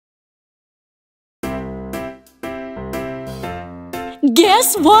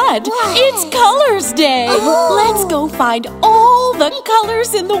Guess what? It's Colors Day! Let's go find all the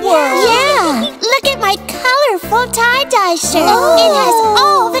colors in the world! Yeah! Look at my colorful tie-dye shirt! It has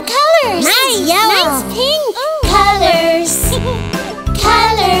all the colors! Nice yellow! Nice pink! Colors!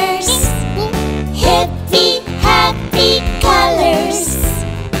 Colors! Hippie, happy colors!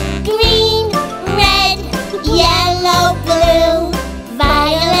 Green, red, yellow, blue,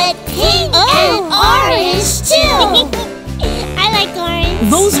 violet, pink, and orange too! I like orange.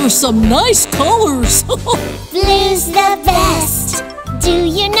 Those are some nice colors. Blue's the best. Do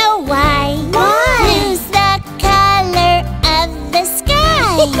you know why? Why? Blue's the color of the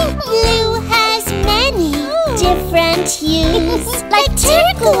sky. Blue has many different hues, like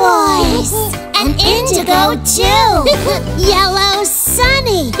turquoise and indigo too. Yellow's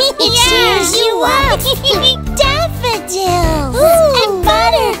sunny. It cheers you up. Daffodils and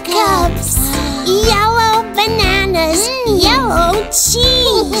buttercups. Yellow bananas, yellow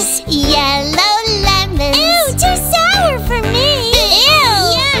cheese, yellow lemons. Ew, too sour for me. Ew,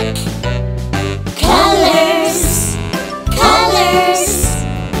 yuck. Colors, colors,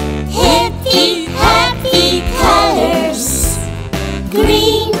 hippie, happy colors.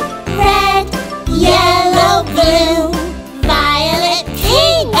 Green, red, yellow, blue, violet,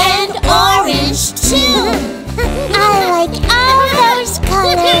 pink, and orange too. I like all those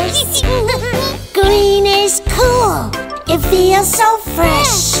colors. Green is cool. It feels so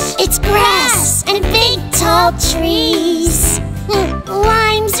fresh. It's grass and big tall trees.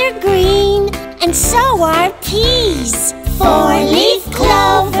 Limes are green and so are peas. 4-leaf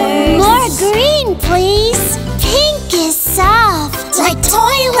clovers. More green, please. Pink is soft, like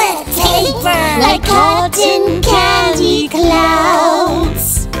toilet paper, like cotton candy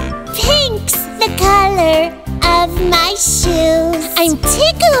clouds. Pink's the color of my shoes. I'm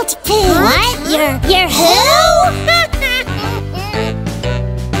tickled pink. What? You're who?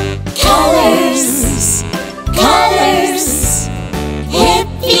 Colors, colors,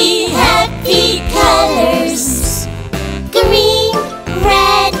 hippie, happy colors. Green,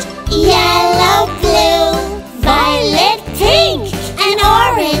 red, yellow, blue, violet, pink, and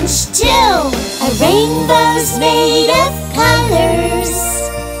orange too. A rainbow's made of colors.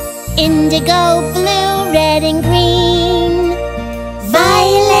 Indigo, blue, red, and green.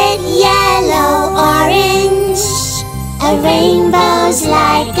 Violet, yellow, orange. A rainbow's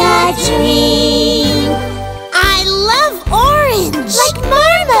like a dream. I love orange. Like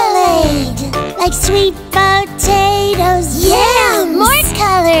marmalade. Like sweet potatoes. Yams. More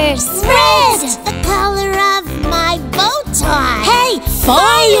colors. Red, the color of my bow tie. Hey,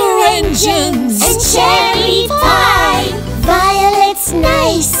 Fire engines! And cherry pie. Violet's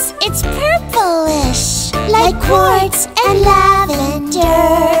nice. It's purplish, like quartz and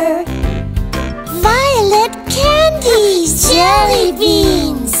lavender. Violet candies, jelly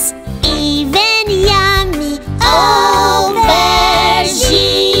beans, even yummy aubergine.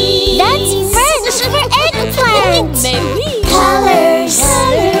 That's French for eggplant. Maybe. Colors,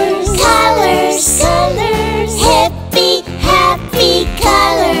 colors, colors, colors. Hippie, happy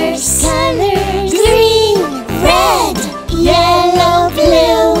colors, colors. Green, red, yellow,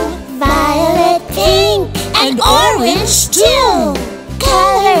 blue, violet, pink, and orange too.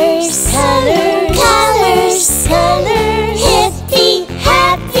 Colors, colors, colors, colors. Hippie,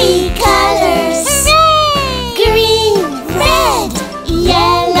 happy colors. Hooray! Green, red,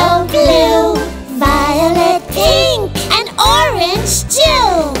 yellow, blue, violet, pink, and orange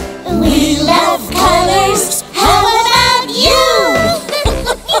too. We love colors. How about you?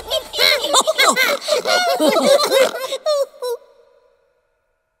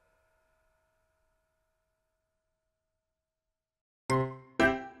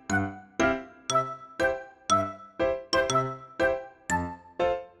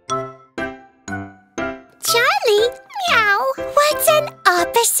 Charlie, meow. What's an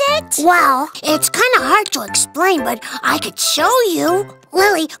opposite? Well, it's kind of hard to explain, but I could show you.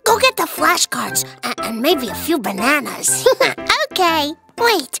 Lily, go get the flashcards and maybe a few bananas. Okay.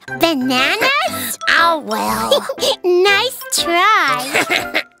 Wait, bananas? Oh, well. Nice try.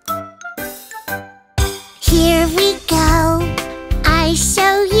 Here we go. I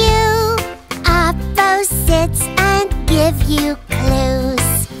show you opposites and give you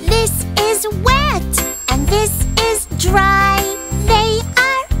clues. This is wet and this is dry. They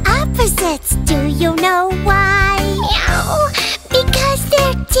are opposites. Do you know why? Meow. Because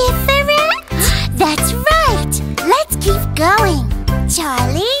they're different? That's right. Let's keep going.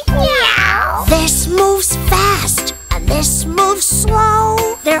 Charlie? Meow. This moves fast and this moves slow.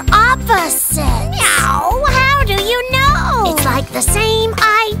 They're opposites. Meow. How do you know? It's like the same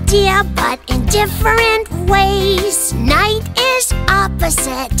idea but in different ways. Night is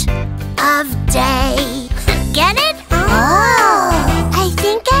opposite of day. Get it? Oh, I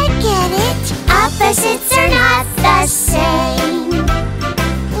think I get it. Opposites are not the same.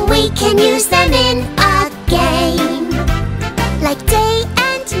 We can use them in a game. Like day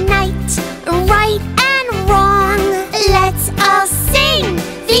and night, right and wrong. Let's all sing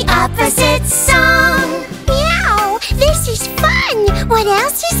the opposite song. Meow, this is fun. What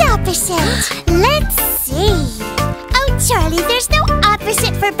else is opposite? Let's see. Oh, Charlie, there's no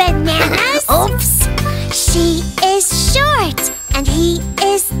opposite for bananas. Oops. She is short and he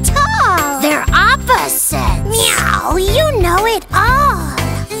is tall. They're opposites. Meow, you know it all.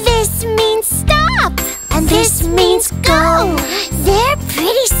 This means stop and this means go. They're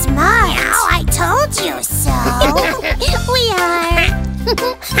pretty smart. Meow, I told you so. We are.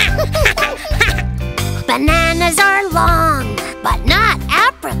 Bananas are long, but not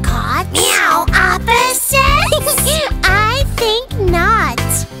apricots. Meow, opposites? I think not.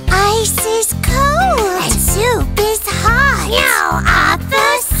 Ice is cold and soup is hot. Meow,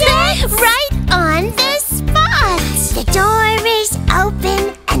 opposites? Right on the spot. The door is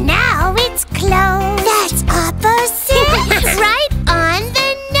open and now it's closed. That's opposite. Right on the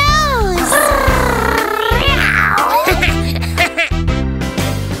nose.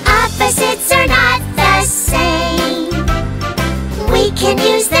 Opposites are not the same. We can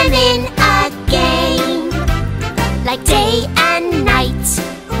use them in a game. Like day and night,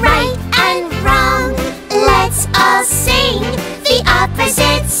 right and wrong. Let's all sing the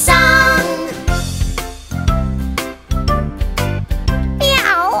opposite song.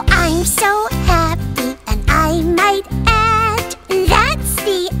 Meow, I'm so happy and I might add that's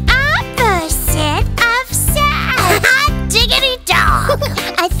the opposite of sad. Diggity dog.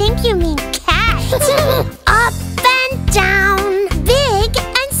 I think you mean cat. Up and down, big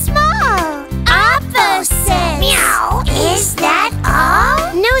and small. Opposites. Meow. Is that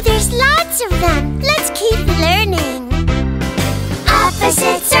all? No, there's lots of them. Let's keep learning.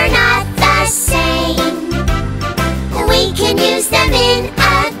 Opposites are not the same. We can use them in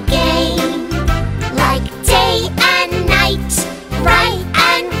a game. Like day and night, right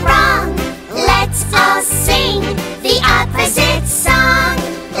and wrong. Let's all sing the opposite song.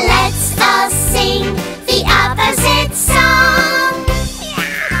 Let's all sing the opposite song.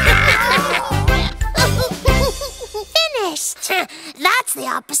 Finished. That's the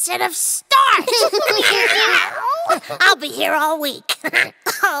opposite of start. I'll be here all week.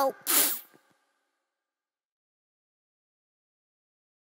 Oh.